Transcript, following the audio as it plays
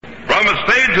From the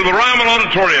stage of the Ryman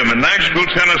Auditorium in Nashville,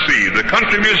 Tennessee, the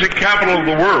country music capital of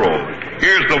the world,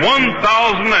 here's the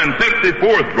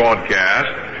 1054th broadcast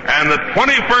and the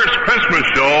 21st Christmas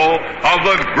show of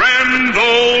the Grand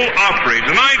Ole Opry,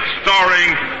 tonight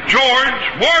starring George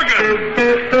Morgan.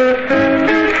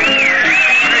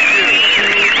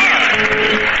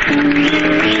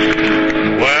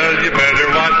 Well, you better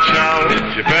watch out,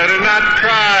 you better not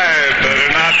cry,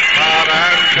 better not pout,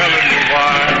 I'm telling you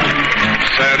why.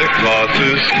 Santa Claus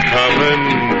is coming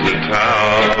to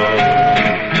town.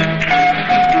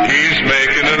 He's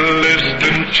making a list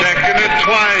and checking it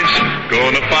twice,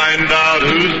 gonna find out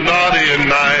who's naughty and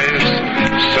nice.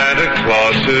 Santa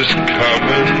Claus is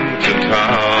coming to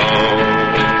town.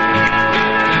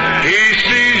 He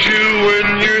sees you when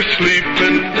you're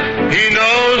sleeping, he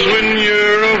knows when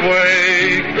you're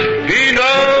awake. He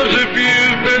knows if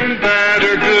you've been bad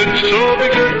or good, so be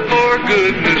good for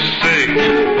goodness sake.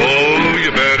 Oh,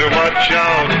 you better watch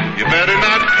out, you better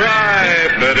not cry,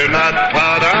 better not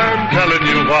pout, I'm telling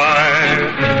you why.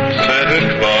 Santa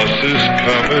Claus is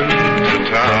coming to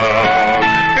town.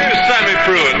 Here's Sammy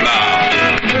Pruitt now.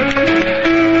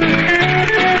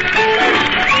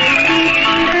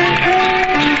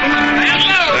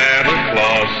 Santa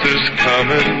Claus is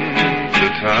coming to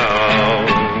town.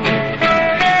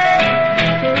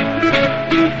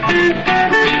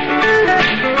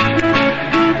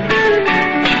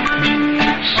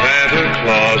 Santa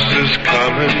Claus is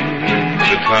coming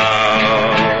to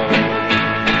town.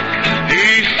 He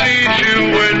sees you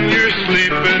when you're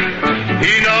sleeping,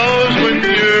 he knows when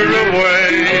you're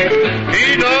awake. He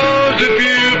knows if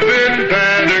you've been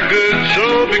bad or good, so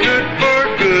be good for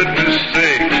goodness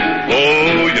sake.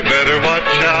 Oh, you better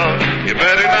watch out, you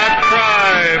better not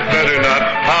cry, better not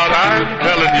pout, I'm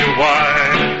telling you why.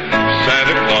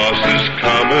 Santa Claus is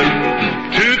coming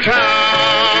to town.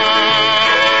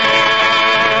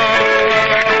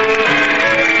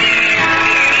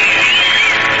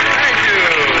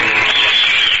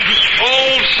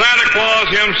 Santa Claus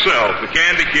himself, the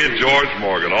Candy Kid George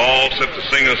Morgan, all set to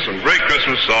sing us some great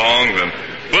Christmas songs and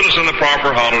put us in the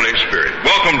proper holiday spirit.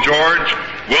 Welcome, George.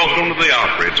 Welcome to the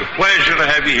Opry. It's a pleasure to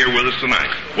have you here with us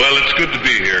tonight. Well, it's good to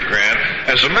be here, Grant.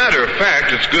 As a matter of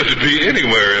fact, it's good to be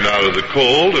anywhere and out of the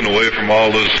cold and away from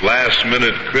all those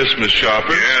last-minute Christmas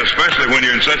shoppers. Yeah, especially when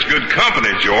you're in such good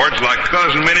company, George, like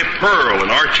Cousin Minnie Pearl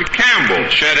and Archie Campbell.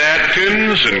 Chet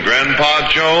Atkins and Grandpa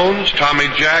Jones,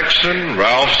 Tommy Jackson,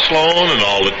 Ralph Sloan, and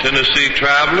all the Tennessee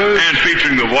Travelers. And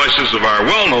featuring the voices of our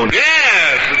well-known...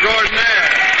 Yes, the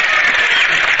Jordanaires.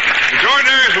 The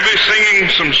Jordanaires will be singing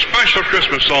some special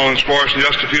Christmas songs for us in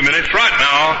just a few minutes. Right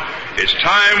now, it's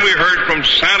time we heard from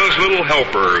Santa's little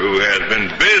helper, who has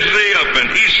been busy up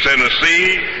in East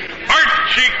Tennessee,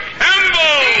 Archie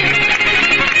Campbell!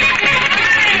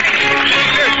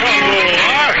 Here comes little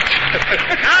Arch.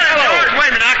 George,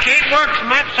 wait a minute, I can't work from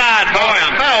that side, boy.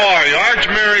 How are you, Arch?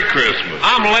 Merry Christmas.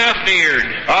 I'm left-eared.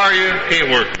 Are you? Can't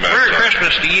work from that Merry side.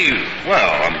 Christmas to you.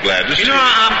 Well, I'm glad to see You know,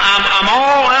 I'm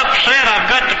all upset. I've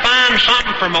got to find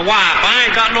something for my wife. I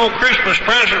ain't got no Christmas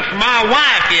present for my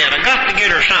wife yet. I got to get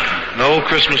her something. No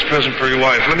Christmas present for your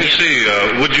wife. Let me see.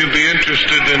 Would you be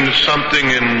interested in something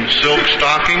in silk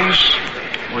stockings?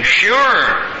 Well, sure.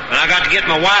 But I got to get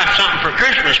my wife something for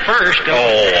Christmas first. Oh,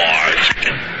 Arch.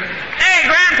 Hey,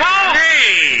 Grandpa!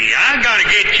 Hey, I gotta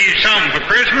get you something for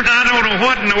Christmas. I don't know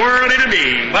what in the world it'll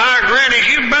be. By Granny,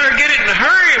 you better get it in a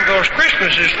hurry because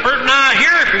Christmas is pretty nigh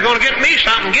here. If you're going to get me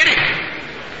something, get it.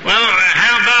 Well,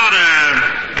 how about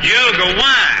a jug of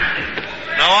wine?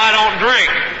 No, I don't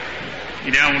drink.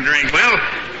 You don't drink. Well,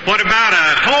 what about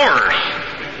a horse?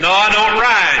 No, I don't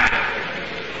ride.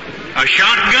 A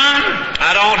shotgun?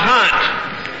 I don't hunt.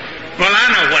 Well, I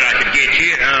know what I could get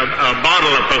you. A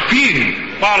bottle of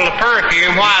perfume. Bottle of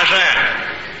perfume, why is that?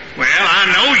 Well, I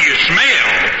know you smell.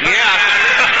 Yeah.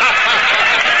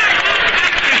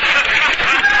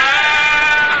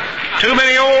 Too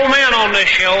many old men on this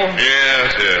show.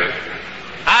 Yes, yes.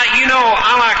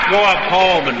 I like to go up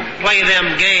home and play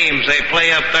them games they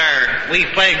play up there. We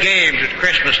play games at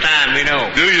Christmas time, you know.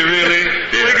 Do you really?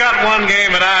 Yeah. We got one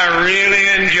game that I really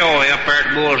enjoy up there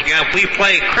at Bull's Gap. We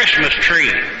play Christmas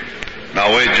Tree. Now,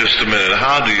 wait just a minute.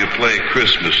 How do you play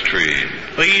Christmas tree?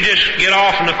 Well, you just get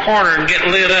off in the corner and get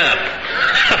lit up.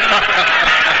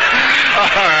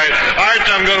 All right. Arch,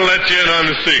 I'm going to let you in on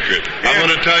the secret. I'm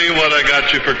going to tell you what I got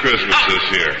you for Christmas this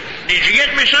year. Did you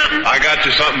get me something? I got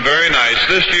you something very nice.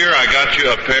 This year, I got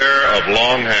you a pair of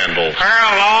long handles. A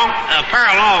pair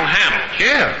of long handles.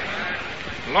 Yeah.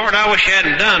 Lord, I wish you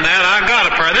hadn't done that. I got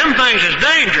a pair. Them things is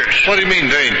dangerous. What do you mean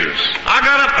dangerous? I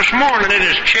got up this morning, it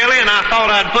is chilly, and I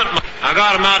thought I'd put I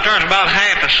got them out there, I was about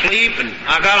half asleep, and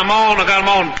I got them on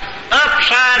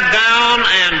upside down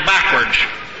and backwards.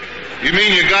 You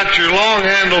mean you got your long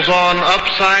handles on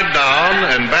upside down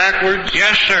and backwards?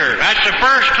 Yes, sir. That's the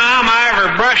first time I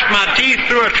ever brushed my teeth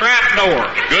through a trap door.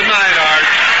 Good night, Art.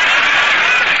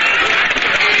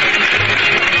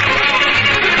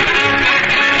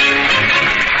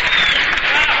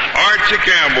 Archie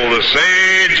Campbell, the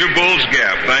sage of Bull's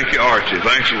Gap. Thank you, Archie.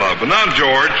 Thanks a lot. But now,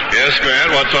 George. Yes,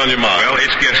 Grant, what's on your mind? Well,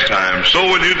 it's guest time. So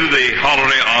will you do the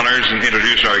holiday honors and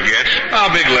introduce our guests? I'll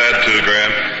be glad to,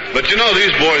 Grant. But you know,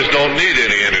 these boys don't need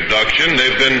any introduction.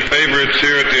 They've been favorites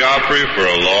here at the Opry for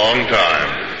a long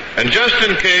time. And just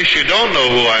in case you don't know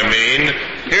who I mean,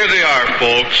 here they are,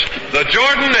 folks. The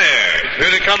Jordanaires.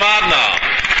 Here they come out now.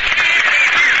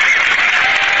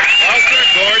 Walter,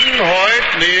 Gordon, Hoyt,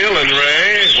 Neil, and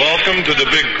Ray, welcome to the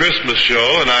big Christmas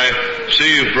show, and I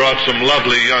see you've brought some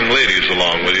lovely young ladies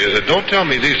along with you. Don't tell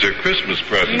me these are Christmas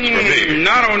presents for me.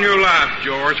 Not on your life,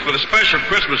 George. For the special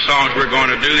Christmas songs we're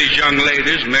going to do, these young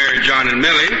ladies, Mary, John, and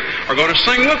Millie, are going to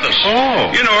sing with us.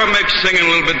 Oh. You know, it makes singing a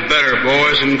little bit better,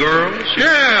 boys and girls.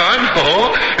 Yeah, I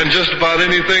know. And just about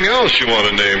anything else you want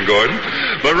to name, Gordon.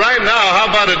 But right now, how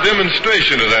about a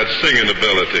demonstration of that singing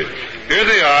ability? Here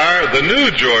they are, the new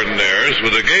Jordanaires,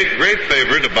 with a great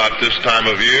favorite about this time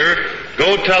of year,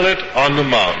 Go Tell It on the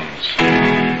Mountains.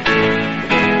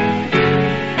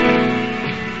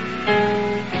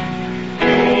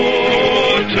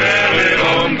 Go tell it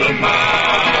on the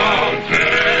mountains,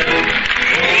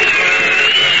 over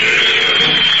the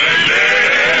hills and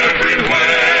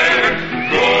everywhere.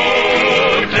 Go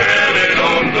tell it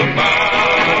on the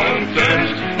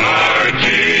mountains, our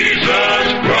Jesus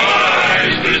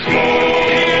Christ is Lord.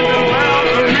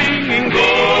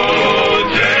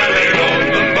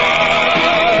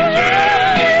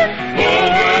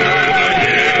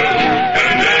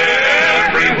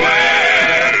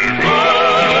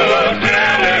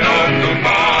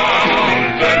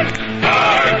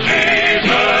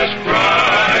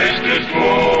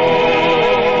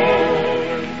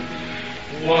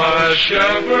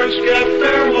 Shepherds kept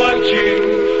their watching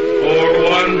for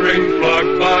wandering flock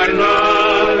by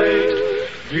night.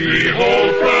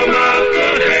 Behold, from out the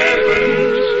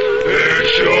heavens there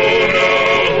shone a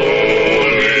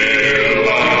holy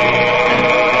light.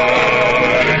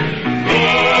 Go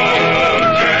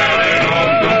tell it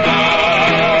on the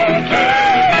mountain,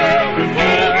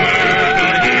 over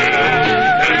the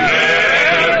hills and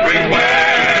everywhere.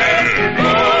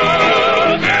 Go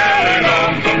tell it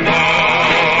on the mountain.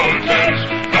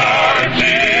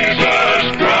 Jesus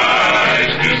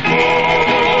Christ is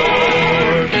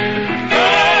Lord. Go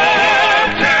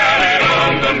tell it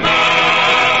on the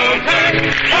mountain.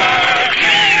 Our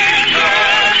Jesus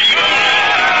Christ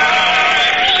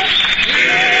is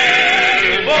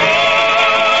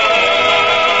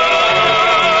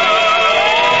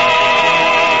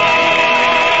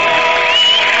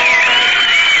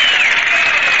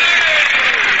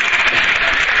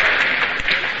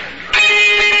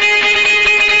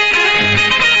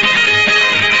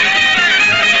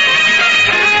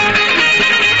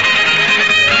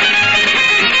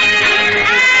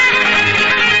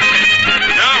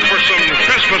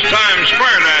Christmas time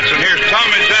square dance, and here's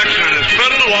Tommy Jackson and his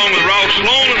fiddle, along with Ralph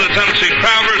Sloan and the Tennessee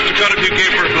Travelers, to cut a few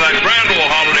capers for that grand old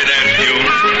holiday dance tune.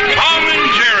 Tom and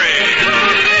Jerry.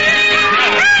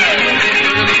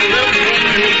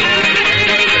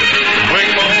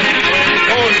 Swing on,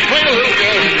 swing a little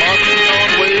girl, marching on,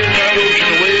 waving that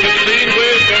ocean away, the scene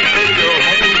where that pretty girl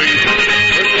home and be.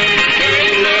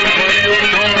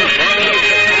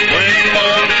 Swing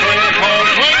on, swing a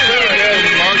little girl,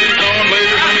 marching on,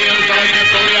 ladies from the inside, get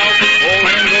the out, all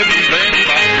hands up and dance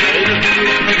by.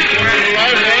 Ladies to the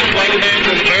right hand, like a man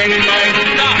that's turning night.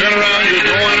 Turn around, you're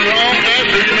going wrong,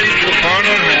 that's where you meet your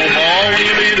partner home. All when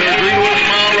you meet her, greet with a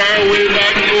smile, right away,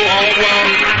 back and go all wild.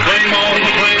 Swing on,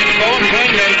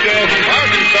 swing that girl from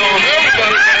Arkansas.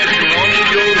 Everybody dancing on the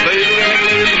old lady around,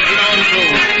 ladies and on the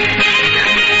road.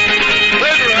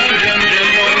 Later on, Jim,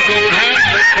 one of those hands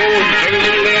that cold, and say a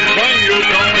little left, swing your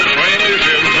tongue, swing this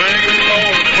hill,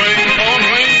 swing on,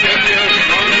 swing that girl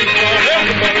from Arkansas.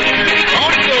 Everybody dancing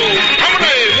on the road. Come on,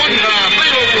 hey, one time,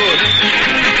 leave a wood.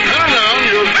 Turn around,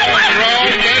 you're going wrong,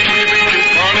 that's when you meet your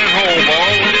partner home.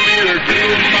 All when you meet her, greet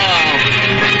with a smile.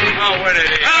 Oh, what it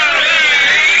is.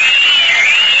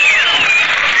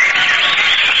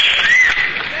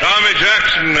 Tommy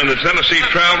Jackson and the Tennessee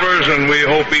Travelers, and we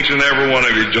hope each and every one of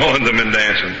you joined them in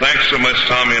dancing. Thanks so much,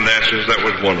 Tommy and dancers. That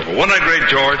was wonderful. Wasn't that great,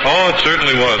 George? Oh, it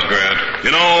certainly was, Grant. You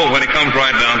know, when it comes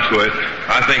right down to it,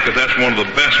 I think that's one of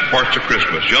the best parts of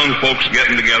Christmas. Young folks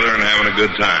getting together and having a good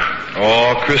time.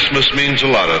 Oh, Christmas means a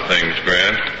lot of things,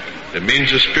 Grant. It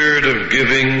means a spirit of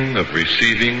giving, of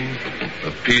receiving,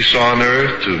 of peace on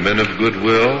earth to men of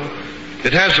goodwill.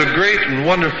 It has a great and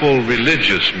wonderful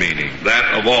religious meaning.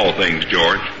 That of all things,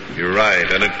 George. You're right.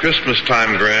 And at Christmas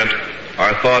time, Grant,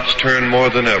 our thoughts turn more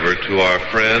than ever to our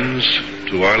friends,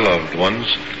 to our loved ones.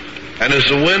 And as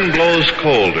the wind blows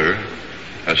colder,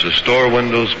 as the store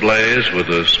windows blaze with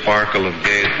a sparkle of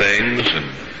gay things, and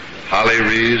holly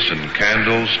wreaths and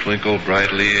candles twinkle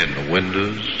brightly in the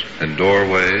windows and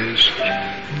doorways,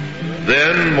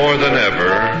 then more than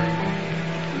ever,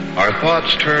 our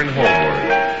thoughts turn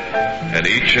homeward. And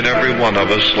each and every one of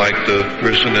us, like the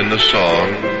person in the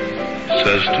song,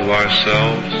 says to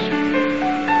ourselves,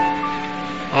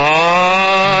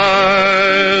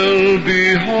 I'll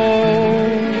be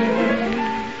home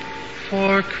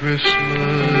for Christmas.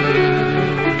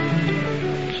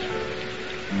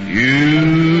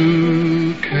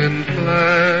 You can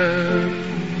plan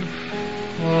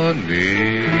on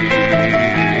me.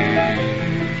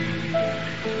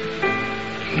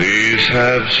 Please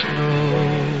have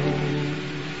snow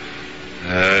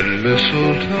and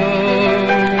mistletoe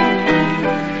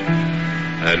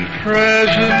and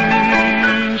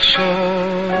presents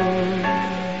on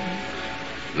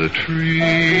the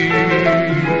tree.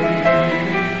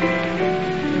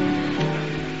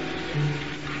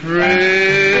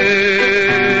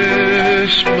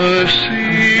 Christmas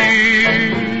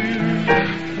Eve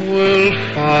will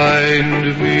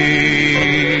find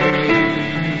me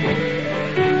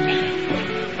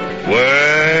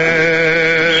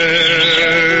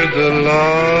where the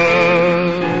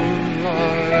love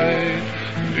light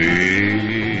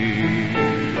beams.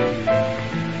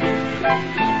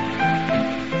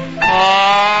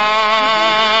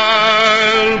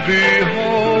 I'll be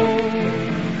home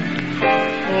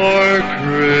for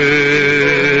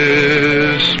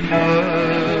Christmas,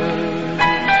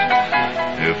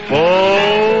 if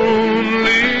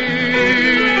only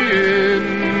in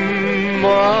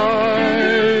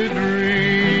my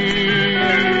dream.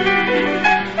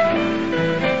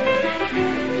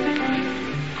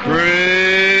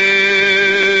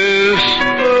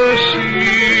 Christmas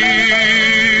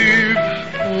Eve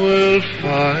will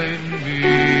find me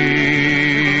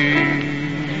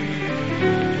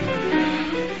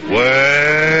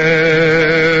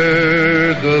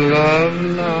where the love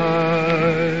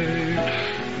light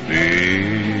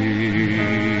beams.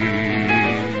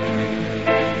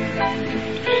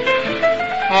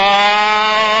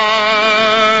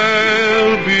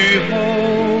 I'll be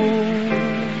home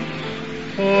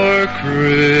for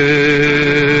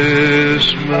Christmas,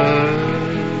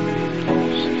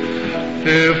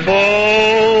 if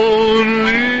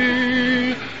only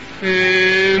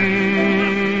in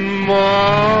my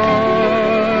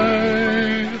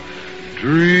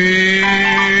dream.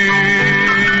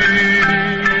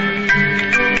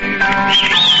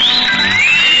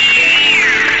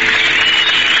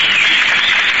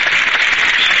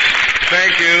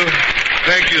 Thank you.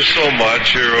 Thank you so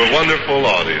much. You're a wonderful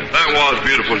audience. That was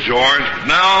beautiful, George.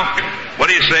 Now, what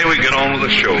do you say we get on with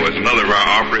the show as another of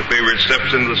our Opry favorites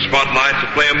steps into the spotlight to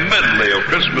play a medley of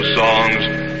Christmas songs,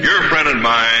 your friend and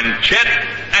mine, Chet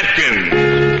Atkins.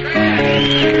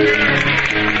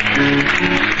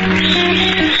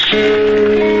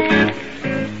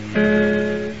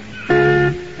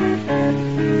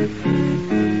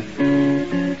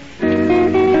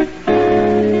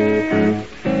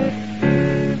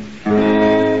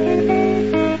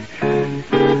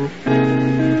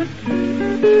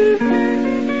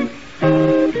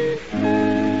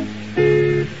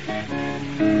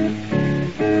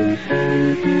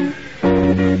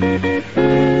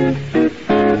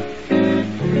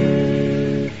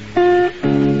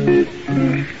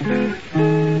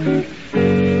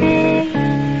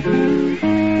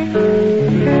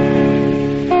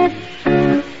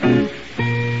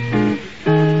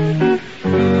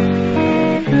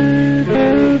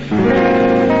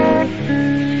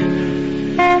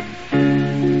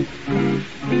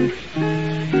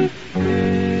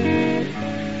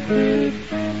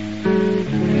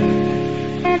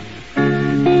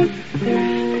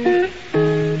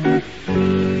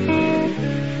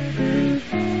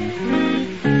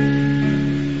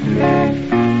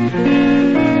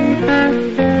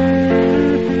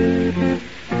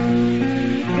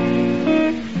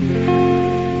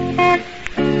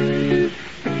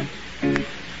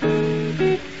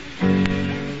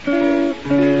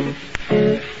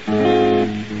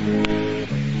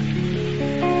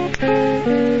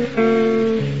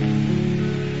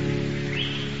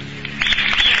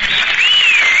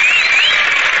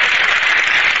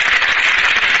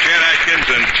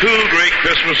 Two great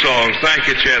Christmas songs. Thank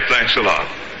you, Chet. Thanks a lot.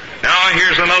 Now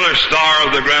here's another star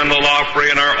of the Grand Ole Opry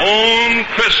and our own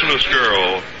Christmas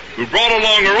girl, who brought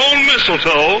along her own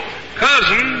mistletoe,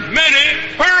 Cousin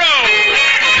Minnie Pearl.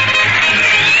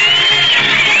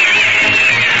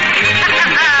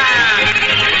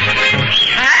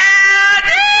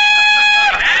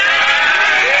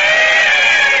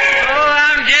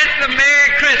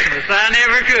 I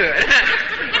never could.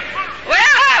 Well,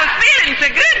 I was feeling so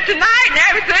good tonight and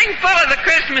everything, full of the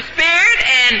Christmas spirit,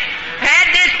 and had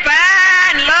this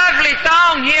fine, lovely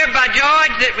song here by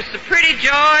George that was so pretty,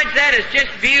 George. That is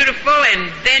just beautiful.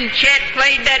 And then Chet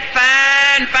played that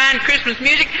fine, fine Christmas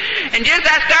music. And just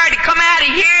as I started to come out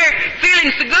of here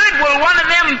feeling so good, well, one of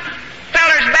them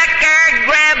fellers back there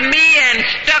grabbed me and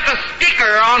stuck a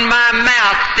sticker on my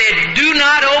mouth, said, "Do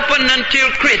not open until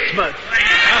Christmas."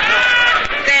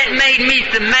 That made me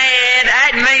so mad.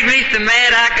 That made me so mad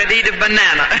I could eat a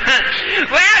banana.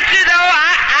 Well, though,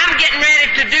 I'm getting ready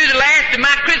to do the last of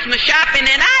my Christmas shopping,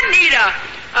 and I need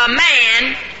a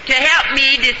man to help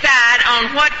me decide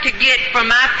on what to get for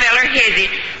my feller Hezzy.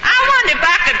 I wonder if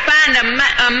I could find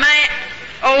a man.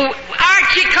 Oh,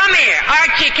 Archie, come here.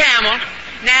 Archie Camel.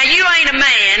 Now, you ain't a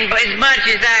man, but as much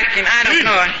as I don't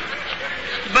know.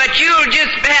 But you'll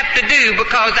just have to do,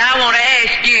 because I want to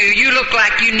ask you. You look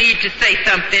like you need to say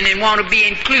something and want to be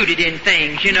included in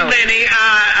things, you know. Lenny,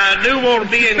 I do want to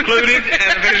be included. And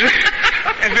if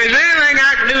there's anything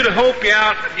I can do to help you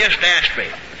out, just ask me.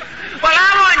 Well,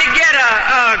 I wanted to get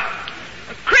a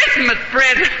Christmas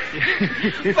present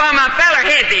for my feller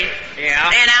Hezzy.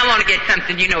 Yeah. And I want to get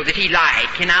something, you know, that he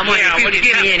like. And I wonder if you could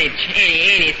give me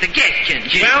any suggestions.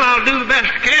 Well, I'll do the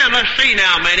best I can. Let's see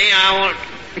now, Minnie. I want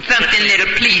something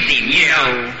that'll please him, you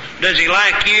know. Does he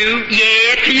like you?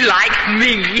 Yes, he likes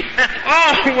me.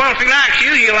 Oh, well, if he likes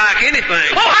you, you like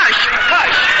anything. Oh, hush,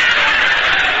 hush.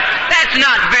 That's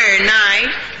not very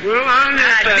nice. Well,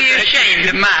 I'd be ashamed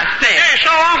of myself. Yeah,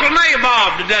 saw Uncle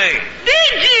Nabob today.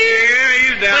 Did you? Yeah,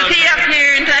 he's down. Was he up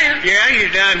here in town? Yeah, he's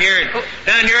down here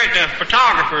at the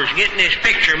photographer's getting his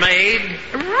picture made.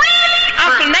 Really?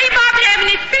 Uncle Nabob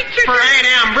having his picture for Aunt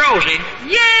Ambrosie.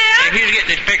 Yeah. And he's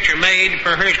getting his picture made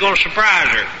for her. He's going to surprise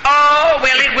her. Oh,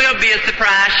 well, it will be a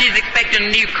surprise. She's expecting a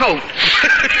new coat.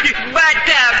 But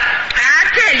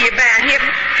I'll tell you about him.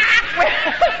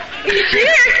 He's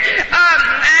here.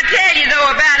 I tell you, though,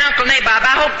 about Uncle Nabob,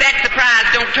 I hope that surprise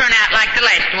don't turn out like the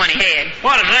last one he had.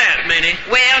 What is that, Minnie?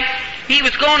 Well, he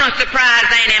was going to surprise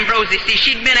Aunt Ambrosie. See,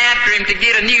 she'd been after him to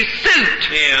get a new suit.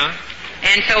 Yeah.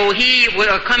 And so he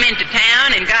will come into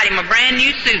town and got him a brand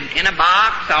new suit in a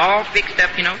box, all fixed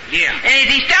up, you know. Yeah. And as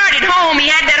he started home, he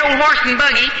had that old horse and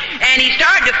buggy, and he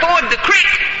started to ford the creek,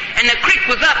 and the creek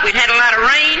was up. We'd had a lot of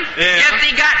rain. Yeah. Just as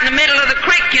he got in the middle of the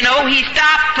creek, you know, he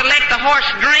stopped to let the horse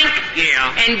drink.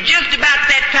 Yeah. And just about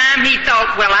that time, he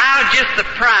thought, well, I'll just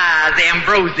surprise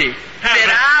Ambrosie. Said,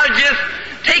 I'll just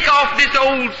take off this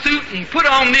old suit and put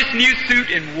on this new suit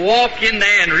and walk in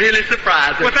there and really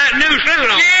surprise her. With that new suit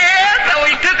on? Yeah, so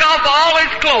he took off all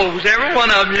his clothes, every one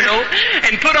of them, you know,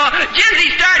 and put on, just as he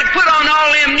started to put on all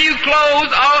them new clothes,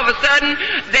 all of a sudden,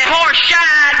 the horse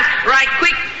shied right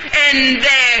quick, and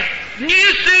the new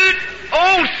suit,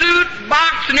 old suit,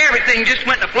 box, and everything just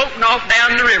went floating off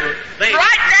down the river.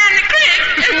 Right down the creek,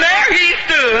 and there he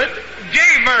stood.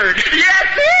 Jaybird. Yes,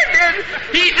 he did.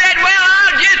 He said, well,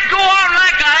 I'll just go on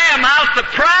like I am. I'll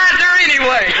surprise her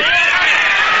anyway.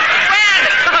 Well,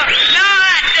 no,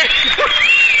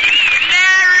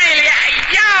 really,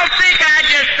 y'all think I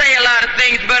just say a lot of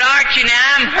things, but Archie,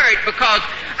 now I'm hurt because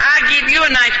I gave you a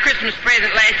nice Christmas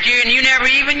present last year and you never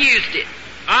even used it.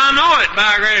 I know it,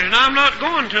 by grace, and I'm not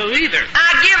going to either. I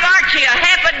give Archie a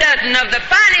half a dozen of the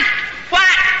finest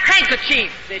white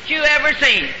handkerchiefs that you ever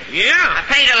seen. Yeah. I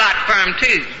paid a lot for them,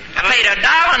 too. I paid $1.50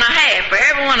 for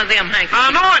every one of them handkerchiefs.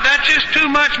 I know it. That's just too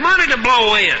much money to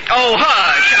blow in. Oh,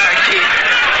 hush, Archie.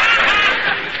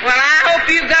 Well, I hope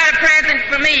you've got a present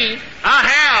for me. I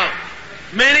have.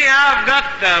 Minnie, I've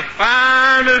got the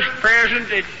finest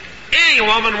present that any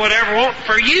woman would ever want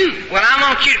for you. Well, I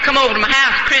want you to come over to my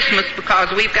house Christmas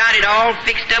because we've got it all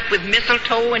fixed up with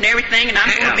mistletoe and everything, and I'm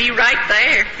going to be right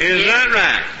there. Is that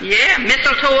right? Yeah,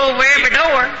 mistletoe over every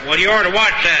door. Well, you ought to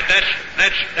watch that.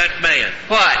 That's bad.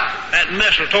 What? That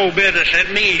mistletoe business,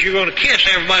 that means you're going to kiss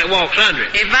everybody that walks under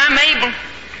it. If I'm able.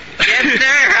 Yes,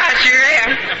 sir, I sure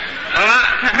am. Well,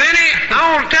 Minnie, I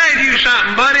want to tell you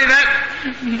something, buddy.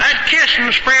 That kissing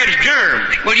spreads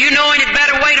germs. Well, you know any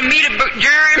better way to meet a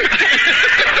germ?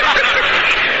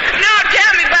 Now,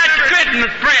 tell me about your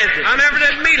Christmas present. I never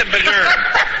did meet a germ.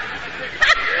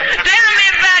 Tell me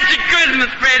about your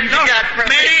Christmas present you got for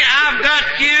me. Minnie, I've got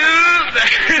you.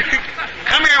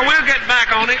 Come here, we'll get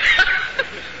back on it.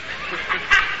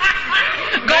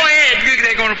 Go ahead.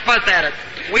 They're going to fuss at us.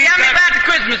 Tell me about the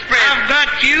Christmas present. I've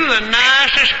got you the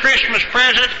nicest Christmas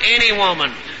present any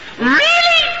woman.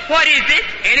 Really? What is it?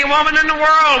 Any woman in the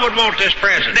world would want this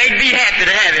present. They'd be happy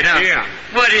to have it, huh? Yeah.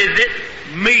 What is it?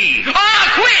 Me. Oh,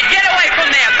 quit! Get away from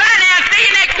there. Bye now. See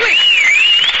you next week.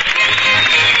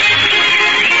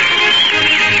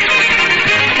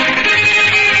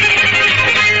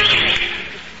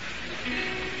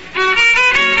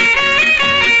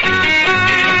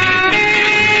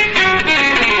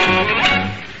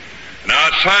 Now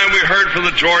it's time we heard from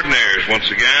the Jordanaires once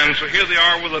again, so here they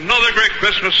are with another great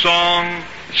Christmas song,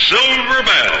 Silver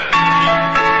Bell.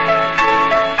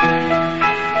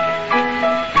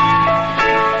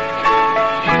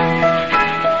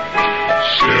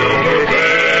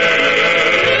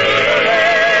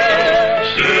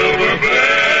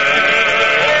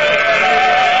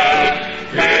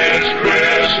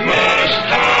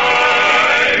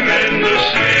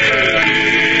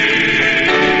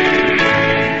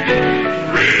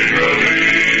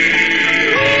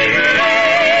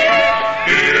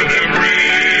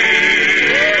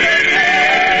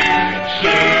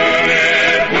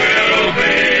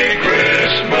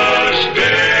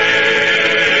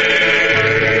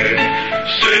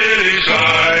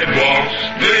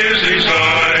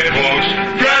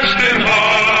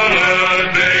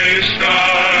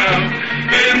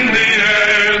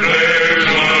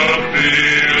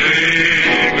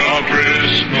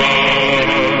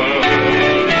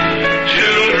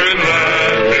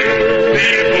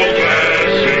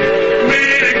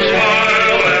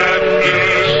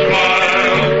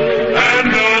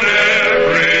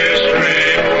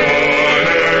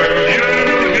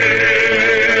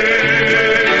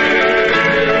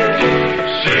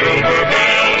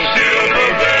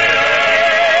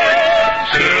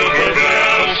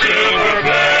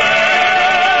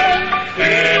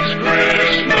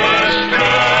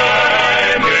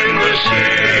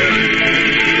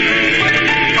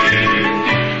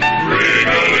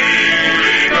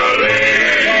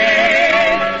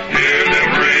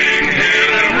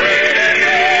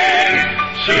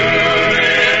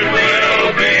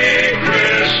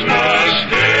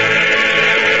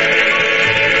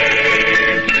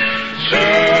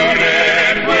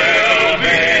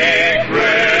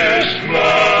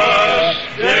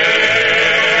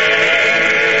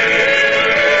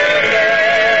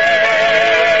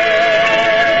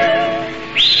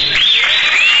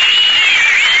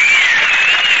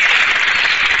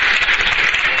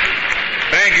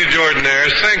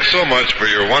 So much for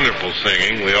your wonderful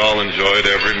singing. We all enjoyed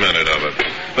every minute of it.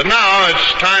 But now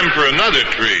it's time for another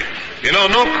treat. You know,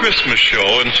 no Christmas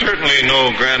show, and certainly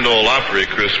no Grand Ole Opry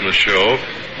Christmas show,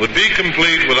 would be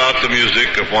complete without the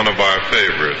music of one of our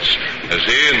favorites, as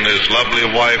he and his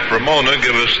lovely wife Ramona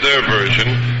give us their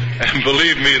version, and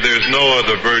believe me, there's no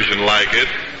other version like it,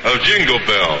 of Jingle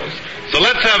Bells. So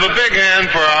let's have a big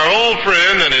hand for our old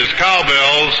friend and his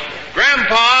cowbells,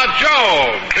 Grandpa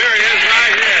Joe. Here he is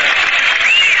right here.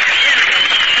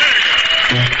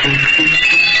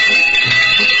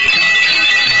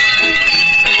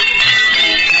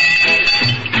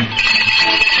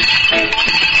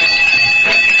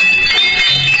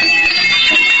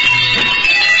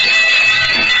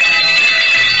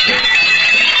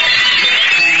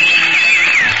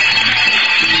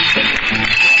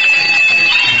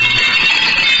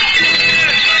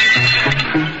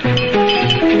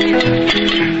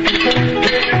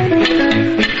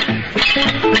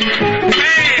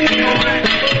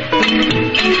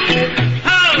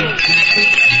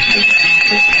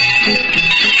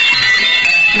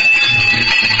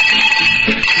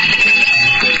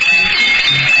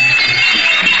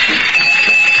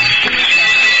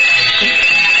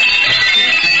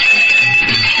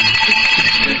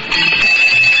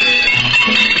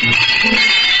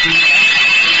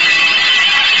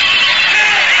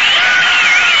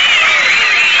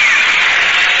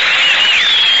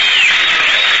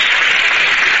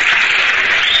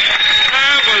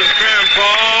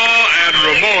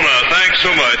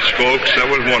 Folks, that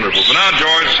was wonderful. But now,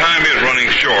 George, time is running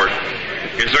short.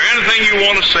 Is there anything you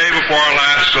want to say before our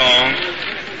last song?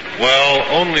 Well,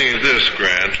 only this,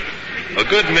 Grant. A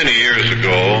good many years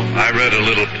ago, I read a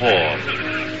little poem.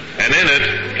 And in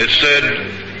it said,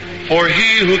 "For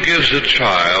he who gives a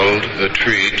child a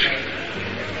treat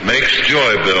makes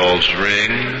joy bells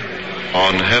ring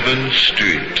on heaven's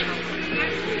street."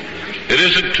 It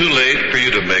isn't too late for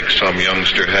you to make some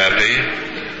youngster happy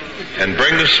and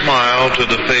bring a smile to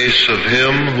the face of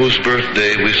him whose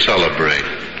birthday we celebrate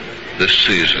this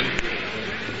season.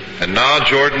 And now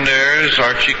Jordanaires,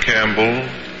 Archie Campbell,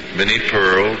 Minnie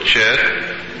Pearl, Chet,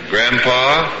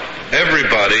 Grandpa,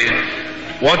 everybody,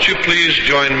 Won't you please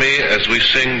join me as we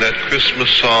sing that Christmas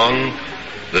song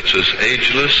that's as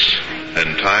ageless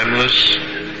and timeless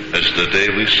as the day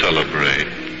we celebrate?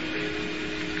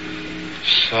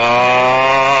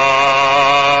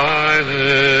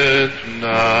 Silent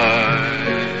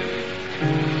night,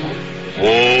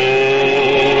 holy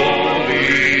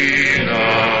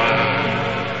night,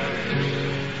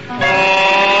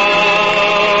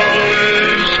 all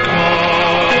is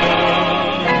calm,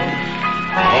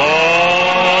 all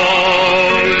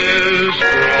is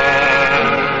bright,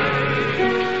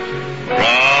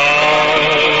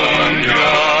 round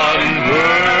yon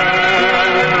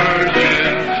virgin,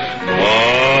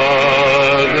 mother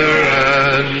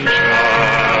and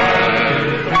child,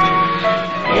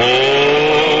 holy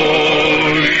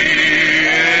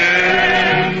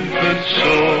infant,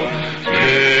 so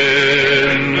tender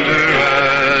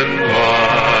and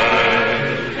mild,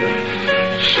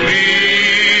 sleep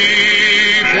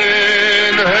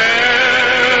in heavenly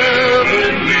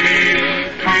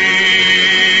peace,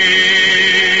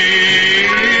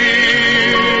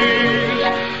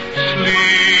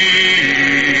 sleep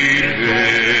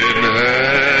in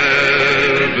heavenly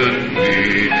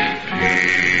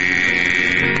peace.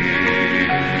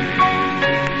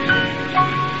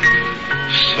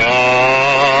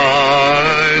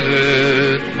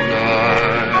 Silent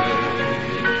night,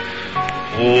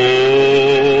 holy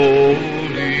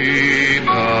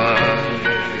night,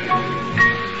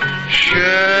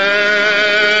 shepherds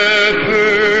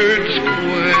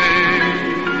quake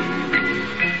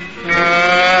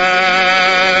at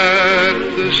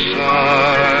the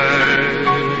sight,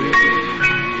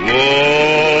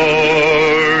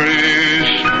 glories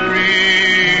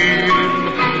stream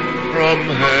from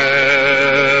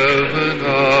heaven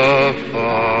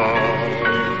afar,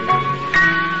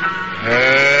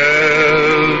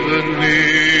 heavenly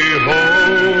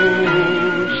hosts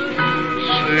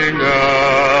sing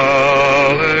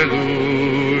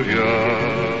Alleluia.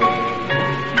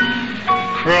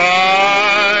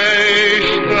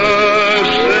 Christ the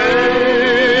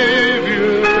Savior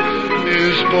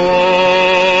is born.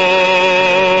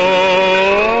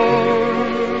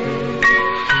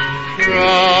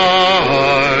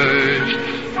 Christ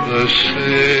the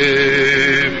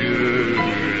Savior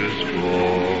is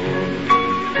born.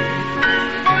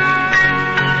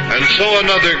 And so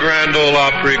another Grand Ole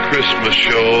Opry Christmas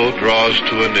show draws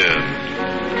to an end.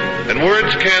 And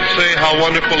words can't say how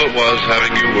wonderful it was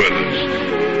having you with us.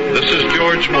 This is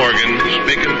George Morgan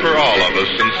speaking for all of us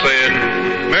and saying,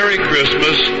 Merry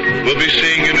Christmas. We'll be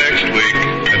seeing you next week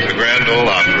at the Grand Ole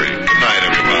Opry. Good night,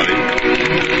 everybody.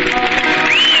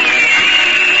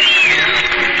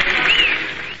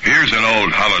 Here's an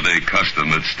old holiday custom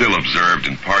that's still observed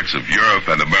in parts of Europe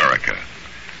and America.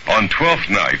 On Twelfth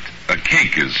Night, a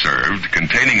cake is served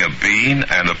containing a bean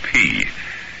and a pea.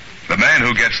 The man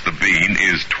who gets the bean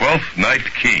is Twelfth Night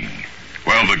King,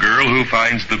 while the girl who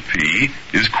finds the pea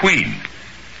is Queen.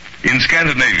 In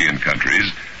Scandinavian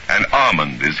countries, an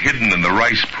almond is hidden in the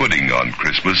rice pudding on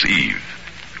Christmas Eve.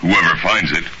 Whoever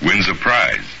finds it wins a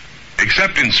prize,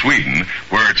 except in Sweden,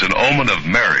 where it's an omen of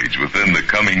marriage within the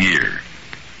coming year.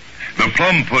 The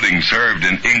plum pudding served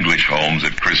in English homes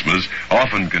at Christmas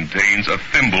often contains a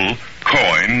thimble,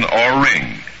 coin, or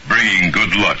ring, bringing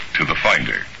good luck to the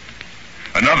finder.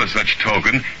 Another such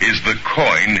token is the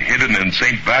coin hidden in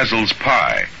St. Basil's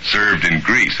pie, served in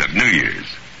Greece at New Year's.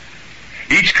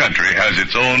 Each country has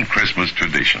its own Christmas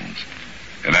traditions,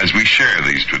 and as we share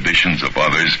these traditions of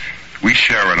others, we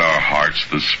share in our hearts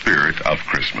the spirit of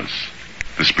Christmas,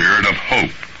 the spirit of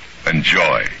hope and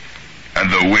joy, and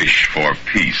the wish for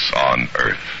peace on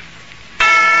earth.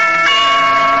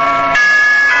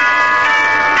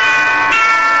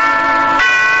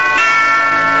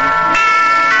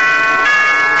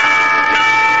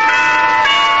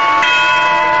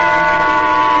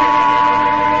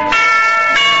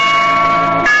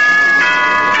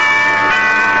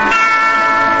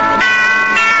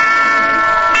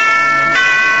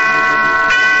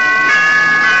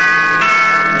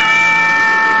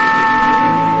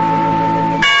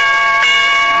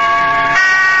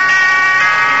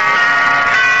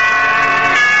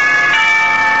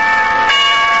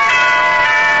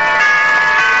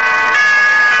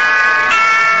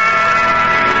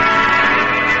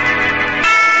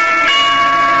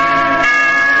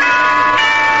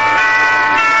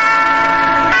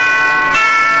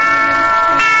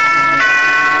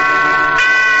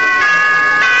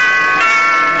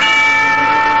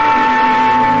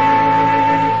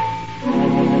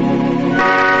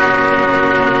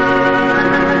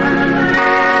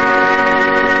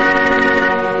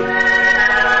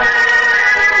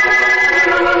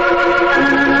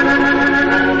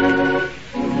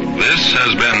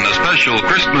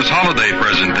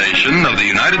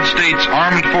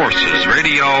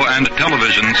 radio and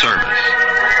television service.